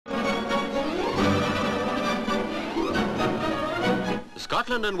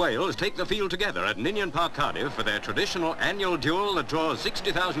Scotland and Wales take the field together at Ninian Park, Cardiff for their traditional annual duel that draws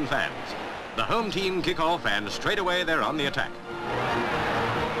 60,000 fans. The home team kick off and straight away they're on the attack.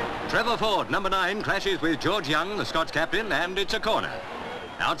 Trevor Ford, number 9, clashes with George Young, the Scots captain, and it's a corner.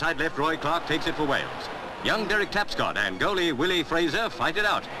 Outside left, Roy Clarke takes it for Wales. Young Derek Tapscott and goalie Willie Fraser fight it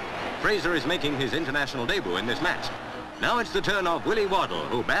out. Fraser is making his international debut in this match. Now it's the turn of Willie Weddell,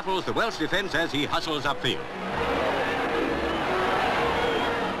 who baffles the Welsh defence as he hustles upfield.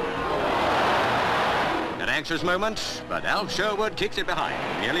 An anxious moment, but Alf Sherwood kicks it behind.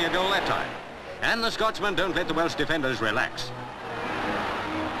 Nearly a goal that time. And the Scotsmen don't let the Welsh defenders relax.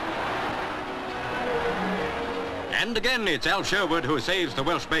 And again, it's Alf Sherwood who saves the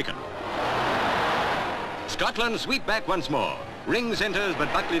Welsh bacon. Scotland sweep back once more. Ring centres,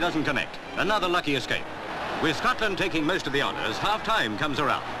 but Buckley doesn't connect. Another lucky escape. With Scotland taking most of the honours, half-time comes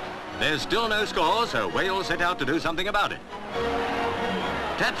around. There's still no score, so Wales set out to do something about it.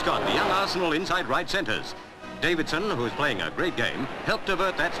 Tapscott, the young Arsenal inside right centres. Davidson, who's playing a great game, helped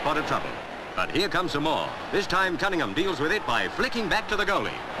avert that spot of trouble. But here comes some more. This time Cunningham deals with it by flicking back to the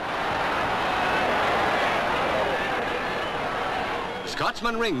goalie.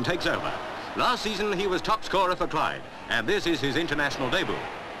 Scotsman Ring takes over. Last season he was top scorer for Clyde, and this is his international debut.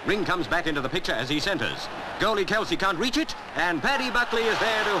 Ring comes back into the picture as he centres. Goalie Kelsey can't reach it, and Paddy Buckley is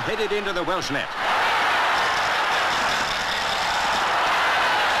there to head it into the Welsh net.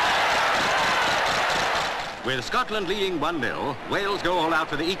 With Scotland leading 1-0, Wales go all out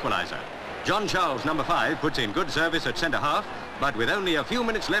for the equaliser. John Charles, number 5, puts in good service at centre-half, but with only a few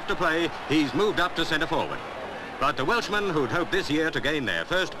minutes left to play, he's moved up to centre-forward. But the Welshmen, who'd hoped this year to gain their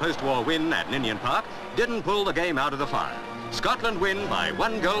first post-war win at Ninian Park, didn't pull the game out of the fire. Scotland win by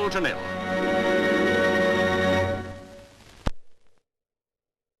 1-0.